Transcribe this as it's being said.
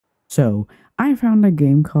So, I found a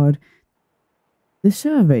game called the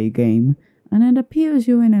Survey Game, and it appears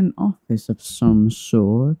you're in an office of some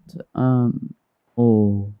sort.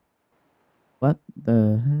 Oh, what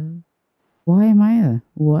the hell? Why am I here?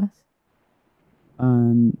 What?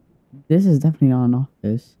 Um, this is definitely not an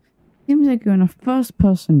office. Seems like you're in a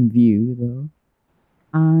first-person view, though.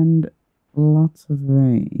 And lots of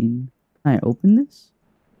rain. Can I open this?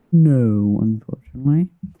 No, unfortunately.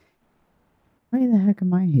 Why the heck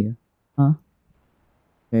am I here? Huh?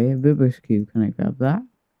 Okay, a Rubik's Cube. Can I grab that?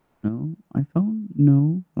 No. iPhone?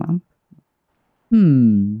 No. Lamp?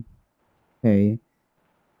 Okay.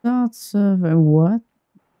 That's what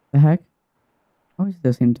the heck? How is it at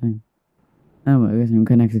the same time? Oh, I guess I'm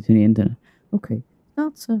connected to the internet. Okay.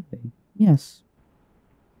 Start survey. Yes.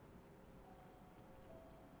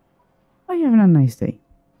 Are you having a nice day?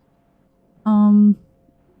 I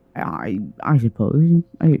suppose.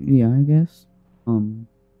 Yeah, I guess.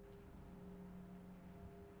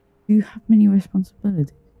 Do you have many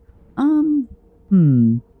responsibilities?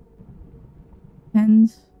 Hmm.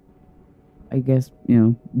 Depends. I guess,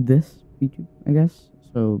 this feature, I guess.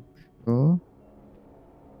 So, sure.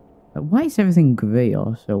 Why is everything grey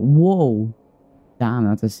also? Whoa. Damn,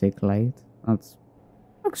 that's a sick light. Looks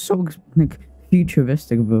so, like,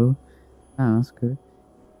 futuristic, bro. Damn, that's good.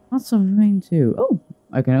 Lots of rain, too. Oh,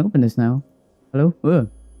 I can open this now. Hello?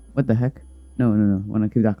 What the heck? No. I want to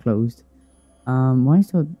keep that closed. Why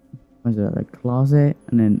is there, was it a closet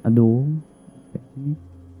and then a door? Okay.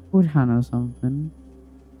 Wood hand or something.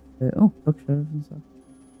 Oh, bookshelves and stuff.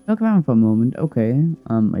 Look around for a moment. Okay.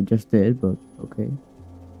 I just did, but okay.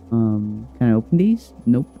 Can I open these?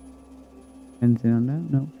 Nope. Anything on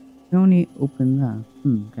that? No. Can only open that.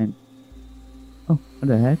 Can. Oh, what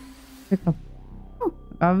the heck? Pick up. Oh,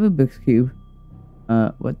 I have a Rubik's Cube.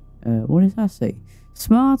 What does that say?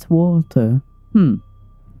 Smart water.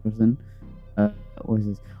 Person. What is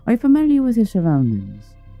this? Are you familiar with your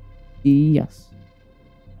surroundings? Yes.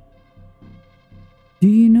 Do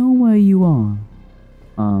you know where you are?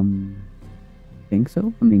 Think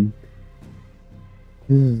so. I mean,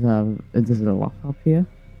 this is a laptop here,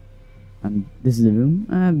 and this is a room.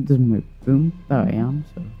 This is my room. There I am.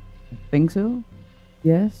 So, I think so.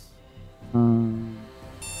 Yes.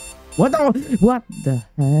 What the? What the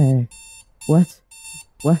heck? What?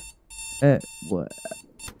 What? What?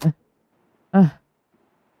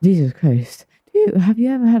 Jesus Christ. Have you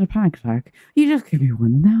ever had a panic attack? You just give me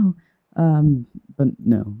one now. But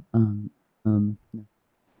no. No.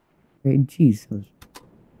 Okay, Jesus.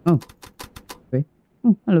 Oh. Okay.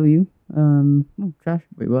 Oh, hello you. Oh, trash.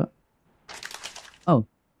 Wait, what? Oh.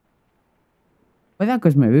 Well, that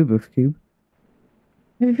goes my Rubik's Cube.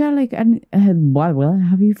 Have you felt like have you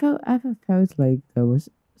ever felt like there was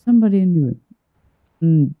somebody in your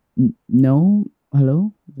room? No.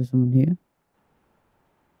 Hello? Is there someone here?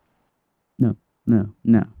 No.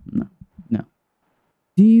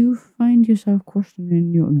 Do you find yourself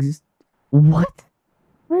questioning your existence? What?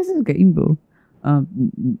 What is this game, bro?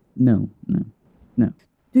 No.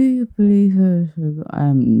 Do you believe her?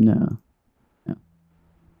 No.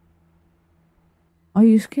 Are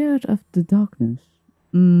you scared of the darkness?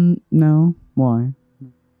 No. Why?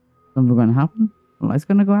 Something gonna happen? The light's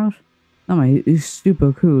gonna go out? No, man, it's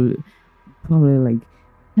super cool. Probably like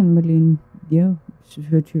 10 million year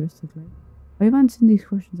futuristically. Are you answering these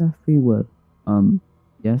questions after free will?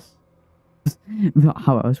 Yes.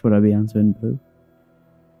 How else would I be answering, boo?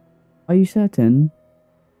 Are you certain?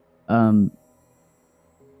 I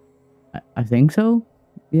think so.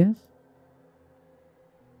 Yes.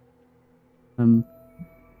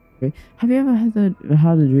 Okay. Have you ever had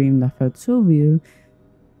a dream that felt so real?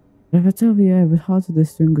 It was hard to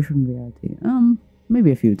distinguish from reality.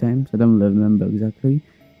 Maybe a few times. I don't really remember exactly.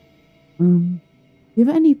 Do you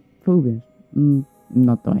have any phobias?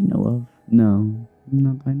 Not that I know of. No,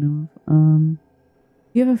 not that I know of.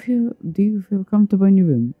 Do you feel comfortable in your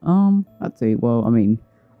room? I'd say, well, I mean,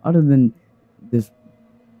 other than this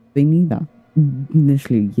thingy that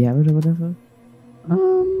initially yelled or whatever.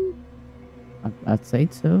 I'd say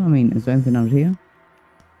so. I mean, is there anything out here?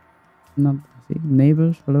 Not see.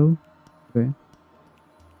 Neighbors, hello. Okay.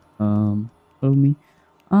 Follow me.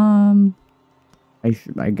 I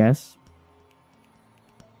guess.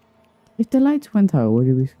 If the lights went out, would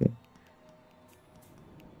you be scared?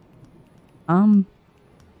 Got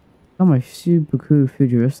my super cool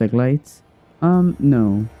futuristic lights.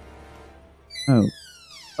 No.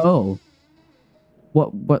 Oh.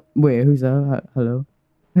 What? Wait, who's that? Hello?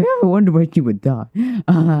 I ever wondered when you would die.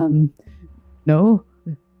 No?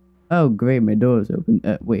 Oh, great, my door is open.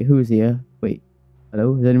 Wait, who's here? Wait.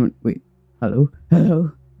 Hello? Is anyone? Wait. Hello?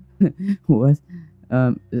 What?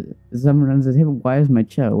 Someone runs the table. Why is my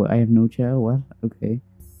chair? I have no chair. What? Okay.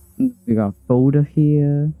 We got a folder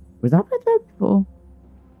here. Was that right there before?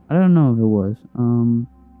 I don't know if it was.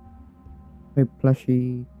 Okay,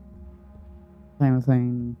 plushie. Same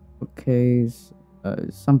thing. Okay.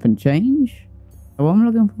 Something change? Oh, what I'm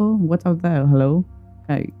looking for? What's out there? Hello?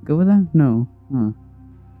 Hey, go with that? No. Huh.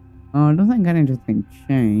 Oh, I don't think anything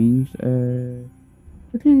changed.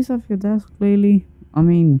 Looking off your desk lately. I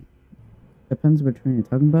mean, depends which one you're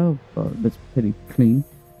talking about, but it's pretty clean.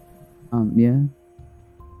 Yeah,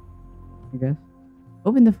 I guess.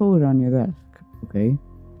 Open the folder on your desk. Okay.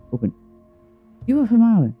 Open. You are from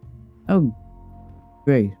Ireland. Oh,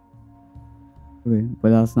 great. Okay, but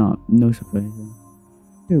that's no surprise.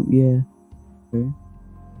 Oh, yeah. Okay.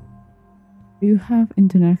 Do you have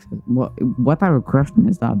internet access? What type of question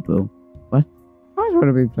is that, bro? What? How much would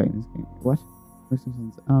I be playing this game? What? Makes no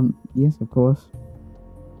sense. Yes, of course.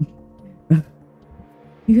 Do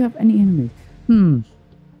you have any enemies?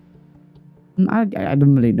 I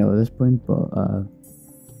don't really know at this point, but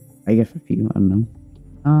I guess a few. I don't know.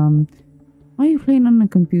 Are you playing on a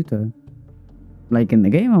computer? Like in the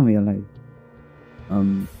game or real life?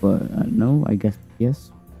 But no, I guess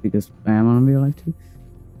yes, because I am on real life too.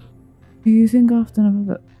 Do you think often about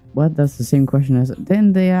that? What? That's the same question as.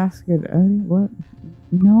 Didn't they ask it earlier? What?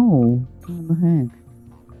 No. What the heck?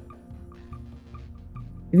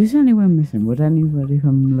 If there's anyone missing, would anybody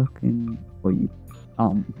come looking for you?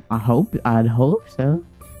 I'd hope so.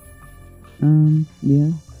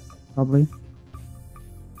 Yeah, probably.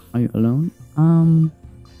 Are you alone?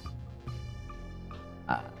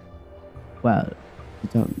 Well, you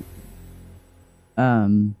don't.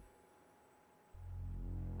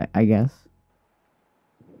 I guess.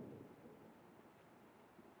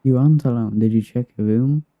 You aren't alone. Did you check your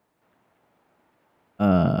room?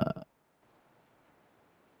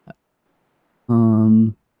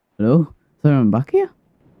 Hello? Someone back here?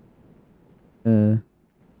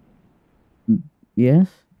 Yes?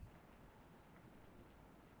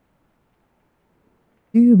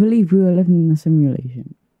 Do you believe we are living in a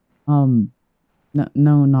simulation? No,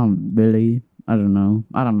 not really. I don't know.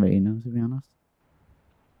 I don't really know, to be honest.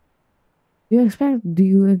 Do you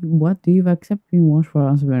accept being watched for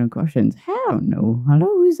answering questions? Hell no. Hello,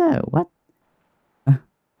 who's that? What? Do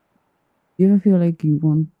you ever feel like you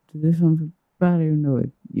want to do something bad even though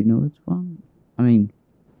you know it's wrong? I mean,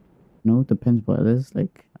 no, it depends what it is.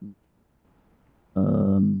 Like,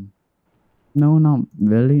 no, not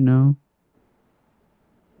really, no.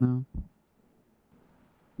 No.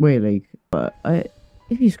 Wait, like,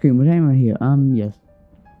 if you scream, would anyone hear? Yes.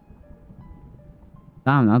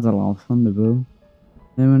 Damn, that's a lot of thunder, bro.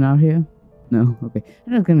 Anyone out here? No? Okay.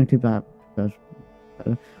 I'm not gonna keep that.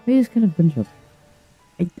 We just got a bunch of.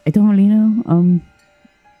 I don't really know.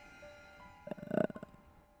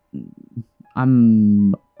 I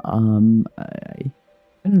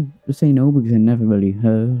couldn't say no because I never really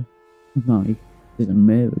heard. It's not like there's a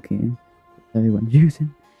American everyone's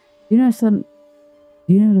using. Do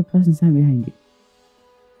you know the person standing behind you?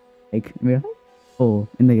 Like, really? Or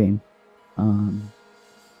in the game?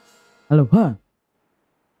 Hello, huh?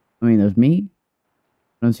 I mean, there's me.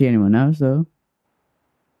 I don't see anyone else, though.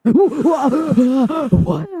 What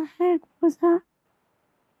the heck was that?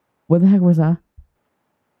 What the heck was that?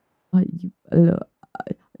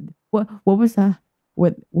 What was that?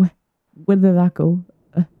 Where did that go?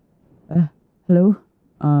 Hello?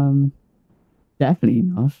 Definitely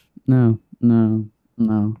not. No.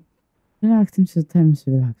 Relax, time to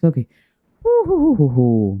relax. Okay.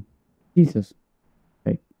 Jesus.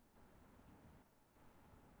 Okay.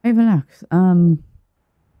 Hey, relax.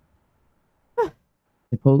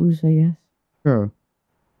 Suppose, I guess. Sure.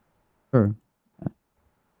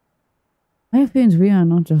 I have feelings we are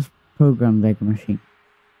not just programmed like a machine.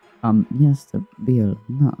 Yes, to be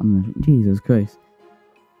not a machine. Jesus Christ.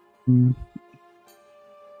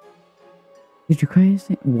 Did you cry?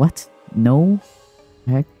 What? No?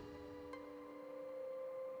 Heck?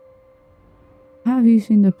 Have you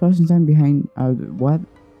seen the person standing behind? What?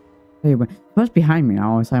 Hey, what's behind me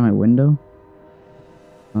now? Outside my window.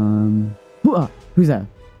 Who's that?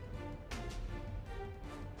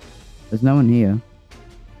 There's no one here.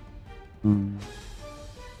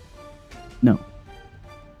 No.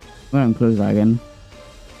 I'm gonna close that again.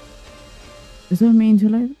 Does that mean to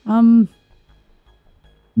live?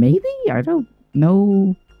 Maybe? I don't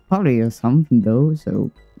know. Probably or something though, so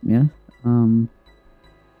yeah.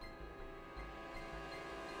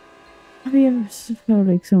 Have you ever felt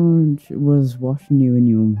like someone was watching you in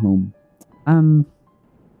your own home?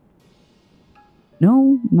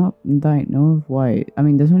 No, not that I know of. Why? I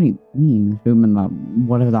mean, there's only me assuming that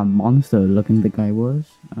whatever that monster looking the guy was.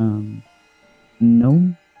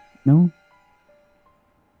 No, no.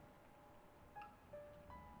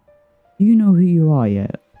 Do you know who you are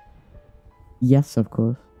yet? Yes, of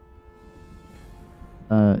course.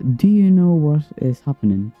 Do you know what is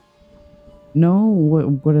happening? No,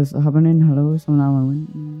 what is happening? Hello, someone out my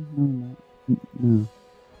window? No.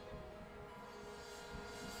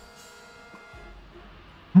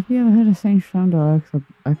 Have you ever heard a strange sound or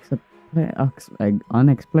like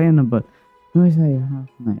unexplainable noise that you have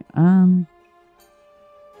tonight?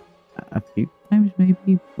 A few times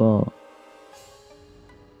maybe, but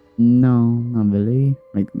no, not really.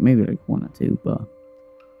 Like maybe like one or two, but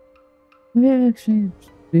have you ever actually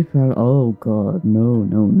people? Oh god, no,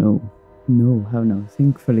 hell no.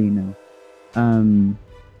 Thankfully, no.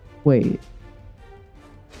 Wait,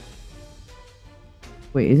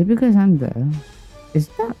 is it because I'm there? Is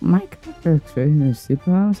that my character experiencing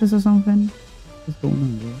superpowers or something? What's going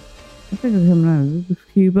on, bro? I think I can come out of Rubik's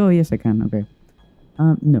Cube. Oh, yes, I can. Okay.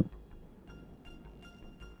 No.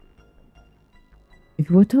 If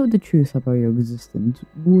you were told the truth about your existence,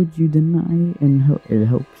 would you deny in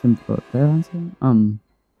hopes and for a fair answer? I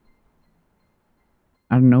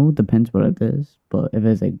don't know. Depends what it is. But if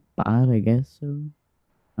it's like bad, I guess so.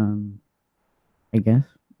 I guess.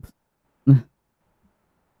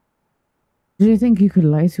 Did you think you could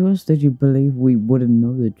lie to us? Did you believe we wouldn't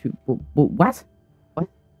know the truth? What? What?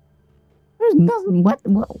 There's nothing. What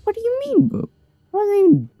do you mean, bro? I wasn't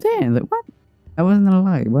even there. Like, what? I wasn't a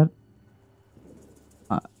lie. What?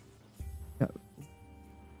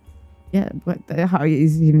 Yeah, but how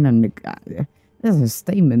is even that's a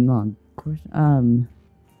statement, not a question.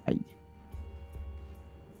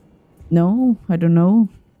 No, I don't know.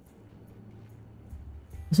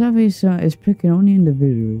 Service is picking only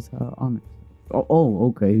individuals honest. Oh,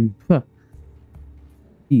 okay.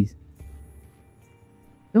 Jeez.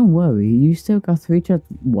 Don't worry, you still got three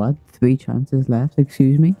chances left?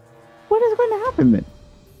 Excuse me? What is going to happen, man?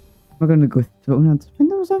 We're going to go thrown out the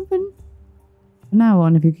window or something? From now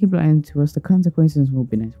on, if you keep lying to us, the consequences will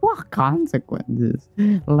be nice. What consequences?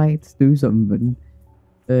 Let's do something.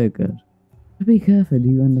 Very good. Be careful, do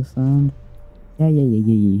you understand?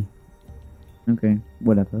 Yeah. Okay,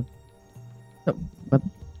 whatever. So, what?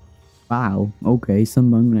 Wow, okay,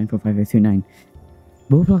 Sunbug 945829.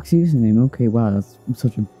 Roblox username, okay, wow, that's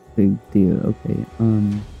such a big deal, okay,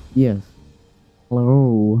 yes.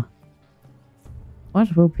 Hello.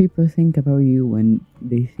 What will people think about you when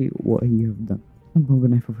they see what you have done? Sunbug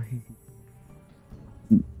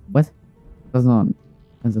 945829. What? That's not,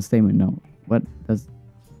 that's a statement, no. What?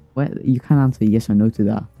 You can't answer yes or no to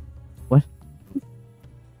that. What?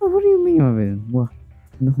 What do you mean of it? What?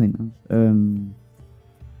 Nothing else.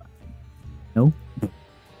 No.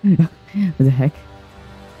 What the heck?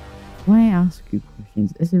 When I ask you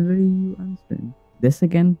questions, is it really you answering? This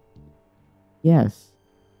again? Yes.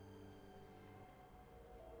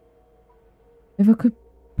 If I could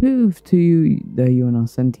prove to you that you are not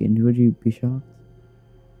sentient, would you be shocked?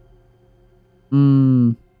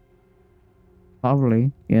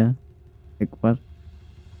 Probably, yeah. Like what?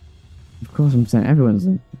 Of course I'm saying everyone's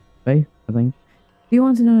right, I think. Do you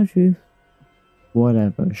want to know the truth?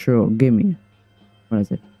 Whatever, sure, give me. What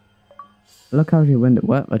is it? Look out your window.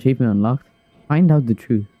 What? Achievement unlocked? Find out the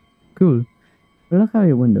truth. Cool. Look out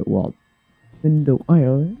your window. What? Window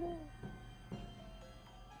aisle.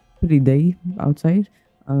 Pretty day outside.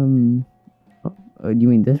 You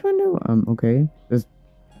mean this window? Okay. There's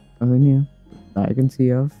nothing here that I can see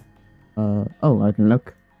of. Oh, I can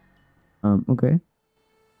look. Okay.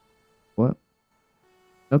 What?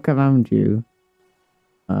 Look around you.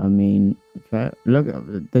 I mean, look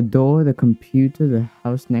at the door, the computer, the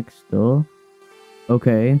house next door.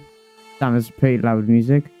 Okay. Damn, it's pretty loud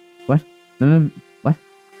music. What? None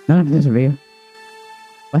of this is real.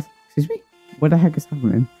 What? Excuse me? What the heck is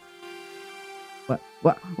happening? What?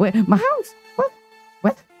 Wait, my house? What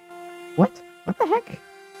the heck?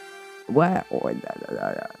 What?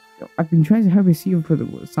 I've been trying to help you see for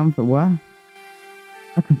something. What?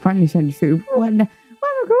 I can finally send you through. Where am I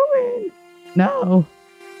going? No.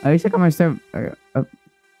 I wish I got my stuff. I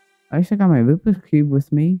wish I got my Rubik's Cube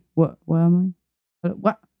with me. Where am I?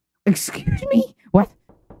 What? Excuse me? What?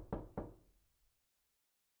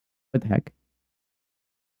 What the heck?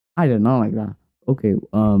 I did not like that. Okay,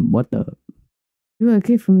 what the? You are a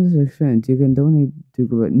kid from this experience. You can donate to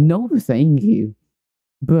go. No, thank you.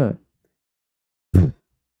 But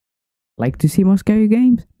like to see more scary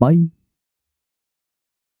games? Bye.